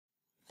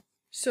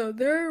So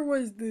there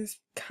was this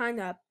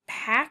kind of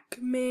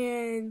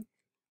Pac-Man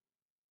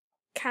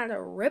kind of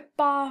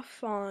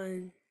rip-off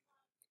on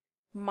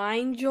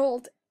Mind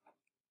Jolt,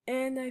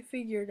 and I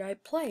figured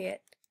I'd play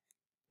it.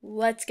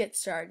 Let's get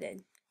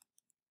started.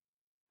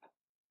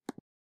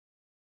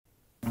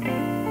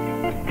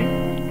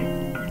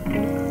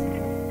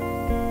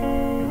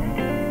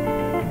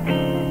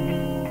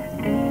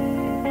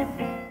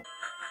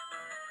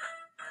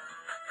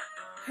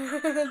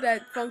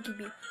 That funky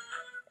beat.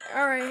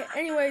 Alright,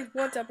 anyways,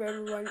 what's up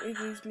everyone? It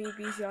is me,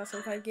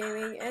 BC5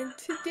 Gaming, and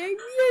today we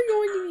are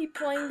going to be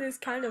playing this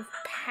kind of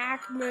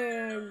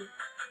Pac-Man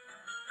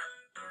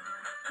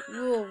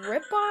little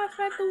rip-off,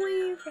 I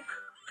believe.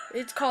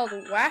 It's called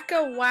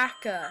Waka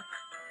Waka.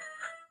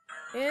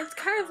 And it's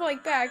kind of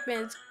like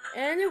Pac-Man,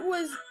 and it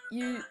was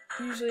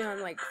usually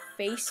on like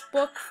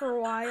Facebook for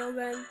a while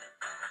then.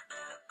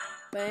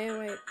 But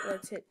anyway,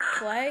 let's hit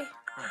play.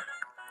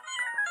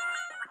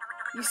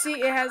 You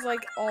see, it has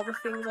like all the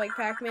things like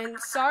Pac-Man.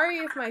 Sorry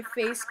if my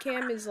face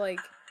cam is like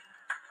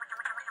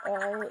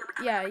all,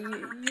 yeah,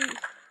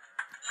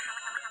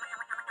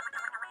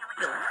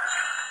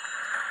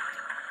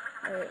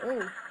 Alright,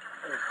 oh.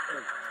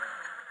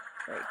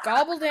 Alright,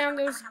 gobble down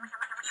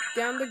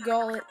the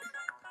gullet.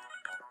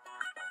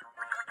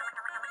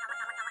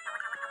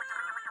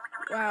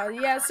 Wow,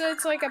 yeah, so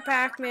it's like a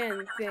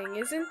Pac-Man thing,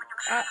 isn't?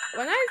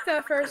 When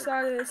I first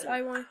saw this,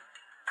 I went,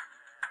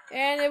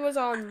 and it was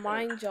on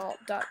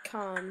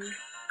mindjolt.com.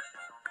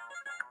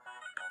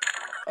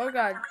 Oh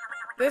god,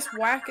 this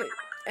whack it,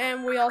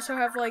 and we also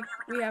have like,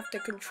 we have to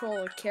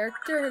control a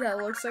character that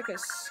looks like a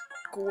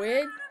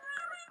squid.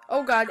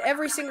 Oh god,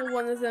 every single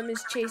one of them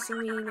is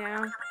chasing me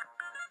now.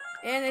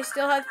 And I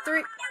still have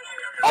 3.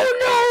 Oh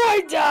no,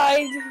 I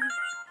died!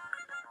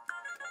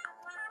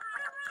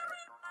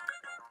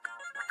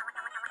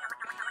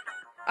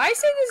 I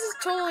say this is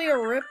totally a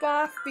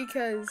ripoff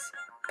because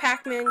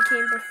Pac-Man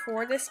came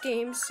before this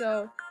game,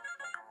 so...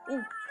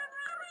 Ooh.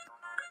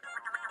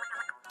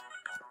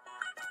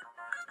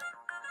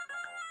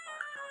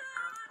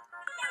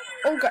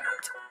 Oh god,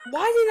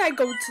 why did I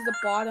go to the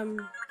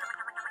bottom?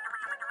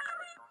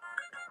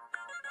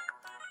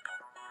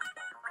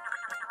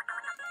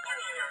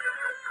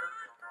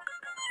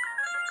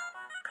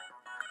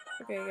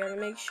 Okay, gotta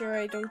make sure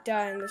I don't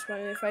die in this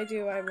one. If I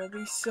do, I will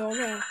be so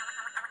mad.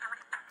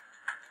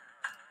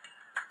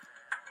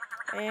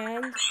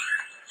 And...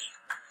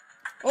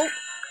 oh!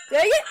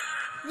 Dang it!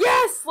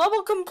 Yes!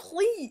 Level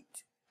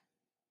complete!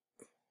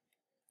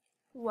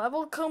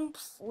 Level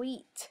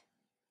complete.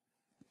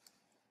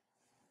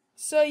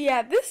 So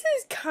yeah, this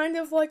is kind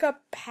of like a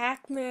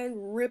Pac-Man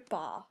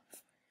ripoff.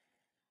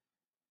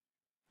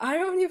 I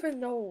don't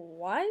even know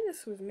why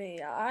this was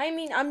made. I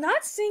mean, I'm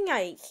not saying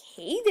I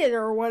hate it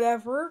or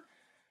whatever.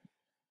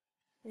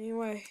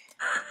 Anyway.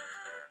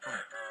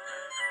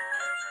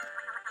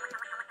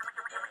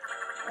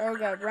 Oh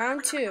god,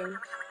 round 2.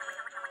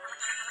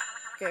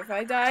 Okay, if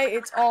I die,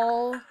 it's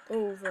all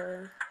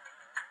over.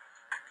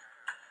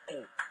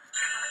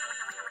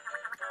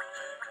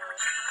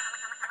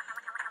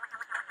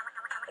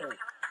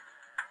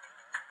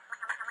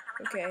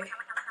 Okay.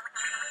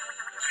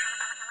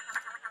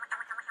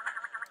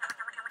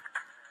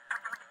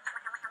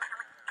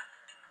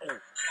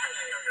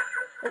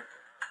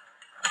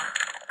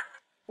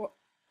 Oh.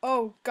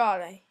 Oh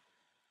god,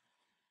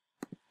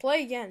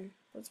 play again.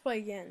 Let's play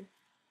again.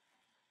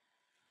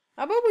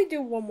 How about we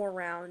do one more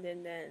round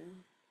and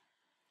then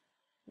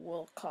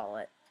we'll call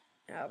it.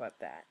 How about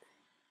that?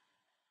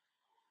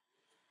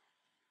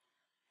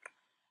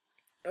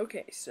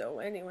 Okay, so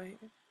anyway.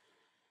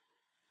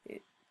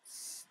 It's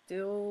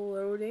still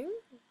loading.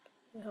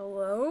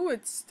 Hello,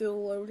 it's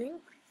still loading.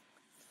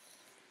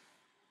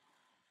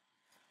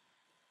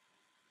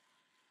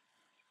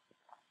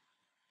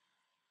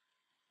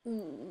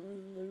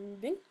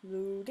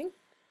 Loading.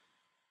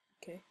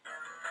 Okay.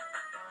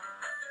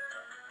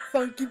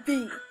 Funky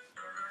beat.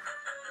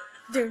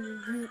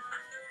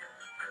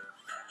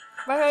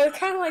 But I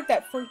kind of like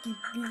that funky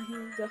beat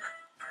here.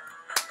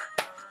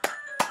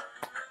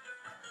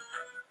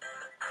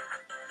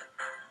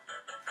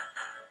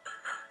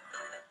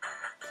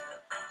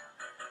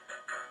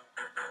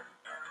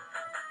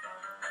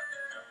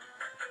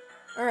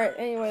 Alright,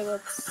 anyway,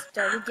 let's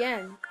start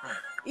again.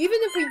 Even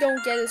if we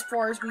don't get as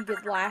far as we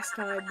did last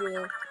time,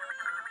 we'll...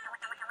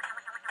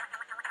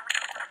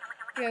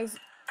 because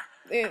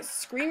the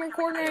screen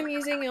recorder I'm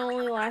using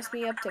only lasts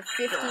me up to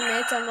 50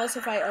 minutes unless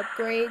if I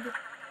upgrade.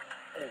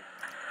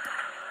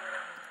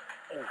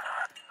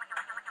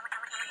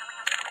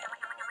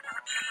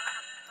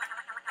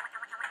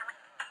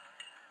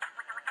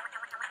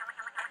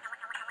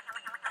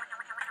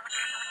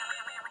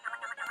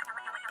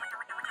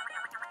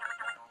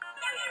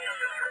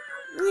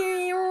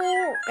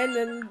 And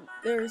then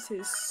there's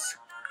his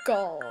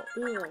skull.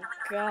 Oh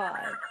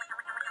god.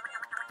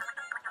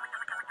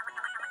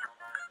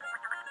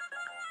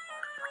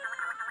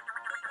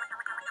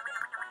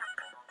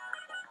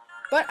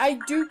 But I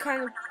do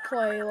kind of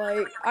play,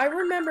 like, I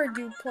remember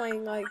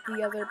playing, like,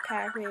 the other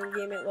Pac-Man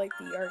game at, like,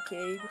 the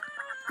arcade.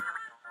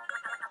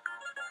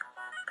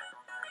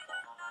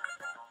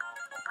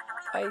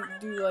 I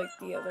do like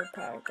the other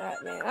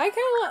Pacman. I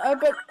kind of, I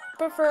would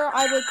prefer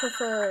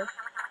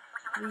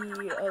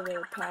the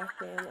other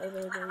Pacman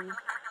other than.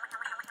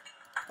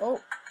 Oh,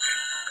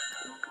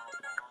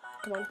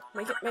 come on,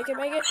 make it,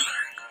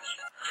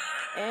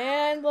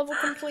 and level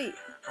complete.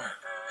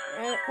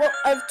 And well,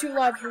 I have 2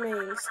 lives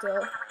remaining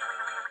still.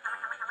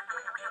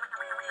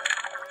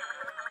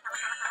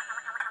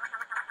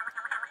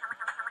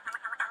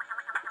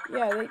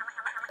 Yeah, they.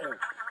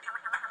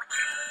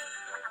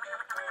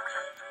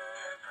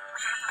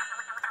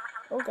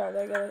 Oh god,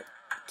 I gotta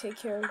take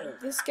care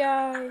of this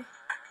guy.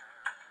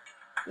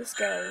 This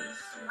guy's.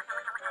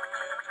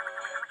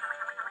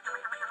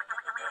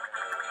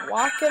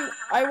 Whack-a.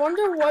 I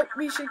wonder what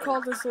we should call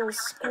this little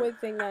squid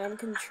thing that I'm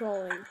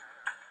controlling.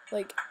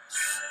 Like,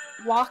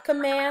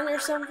 Whack-a-Man or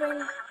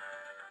something?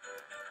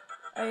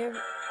 I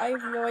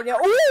have no idea.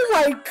 Oh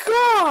my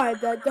god!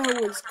 That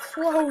was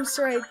close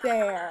right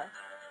there.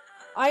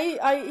 He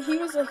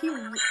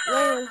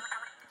ran.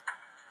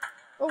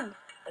 Oh.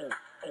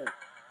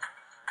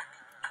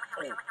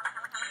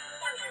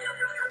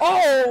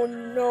 Oh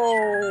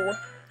no!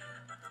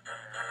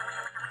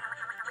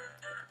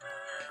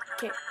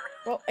 Can't.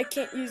 Well, I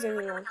can't use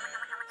anyone,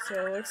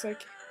 so it looks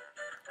like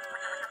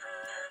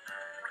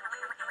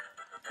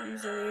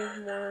use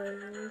any more.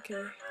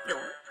 Okay,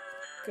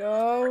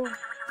 go.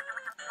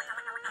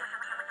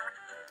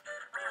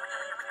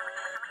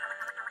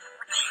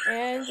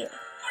 And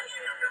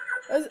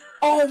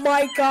oh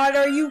my god,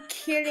 are you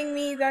kidding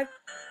me? That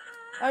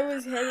I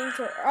was heading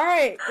to. All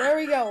right, there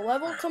we go.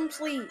 Level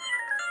complete.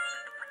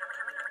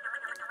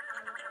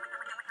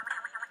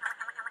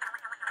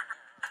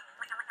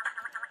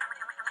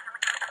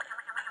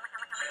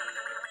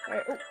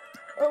 Alright,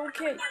 oh,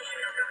 okay.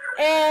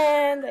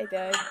 And I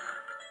died.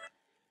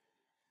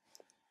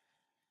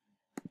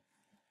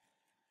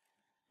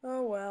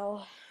 Oh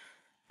well.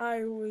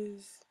 I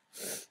was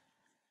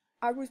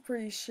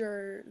pretty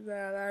sure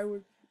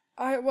that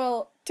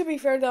well, to be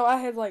fair though, I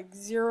had like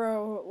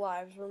 0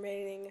 lives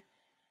remaining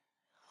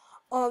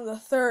on the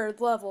 3rd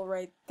level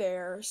right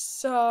there.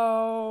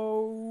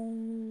 So,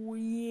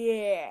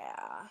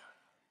 yeah.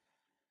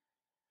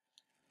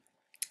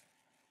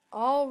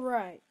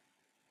 Alright.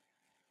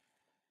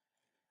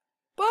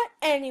 But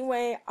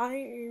anyway,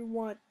 I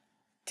want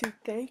to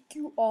thank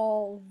you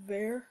all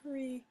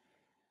very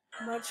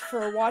much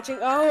for watching.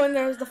 Oh, and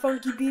there's the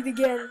funky beat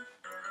again.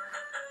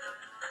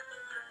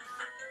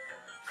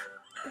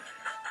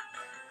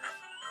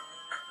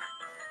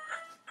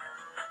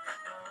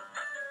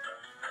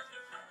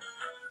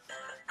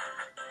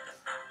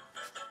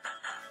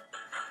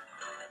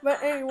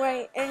 But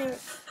anyway,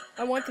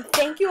 I want to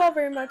thank you all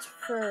very much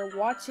for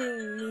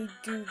watching me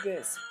do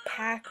this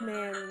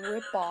Pacman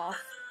ripoff.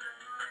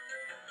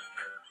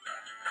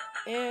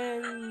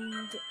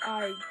 And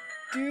I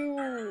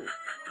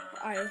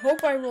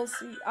hope I will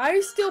see.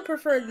 I still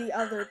prefer the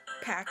other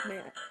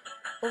Pacman,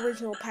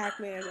 original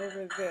Pacman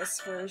over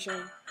this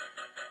version.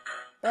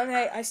 But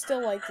hey, I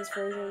still like this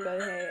version,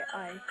 but hey,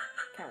 I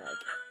kind of like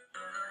it.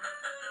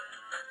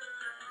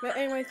 But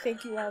anyway,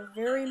 thank you all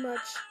very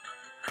much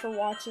for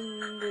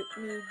watching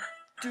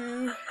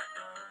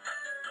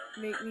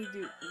make me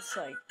do this,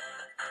 like,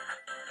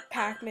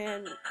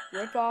 Pacman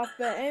ripoff.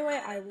 But anyway,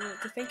 I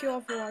want to thank you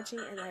all for watching,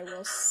 and I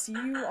will see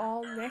you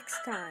all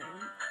next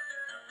time.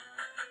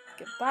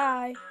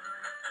 Goodbye.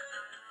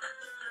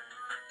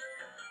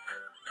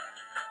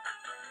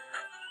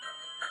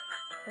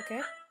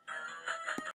 Okay.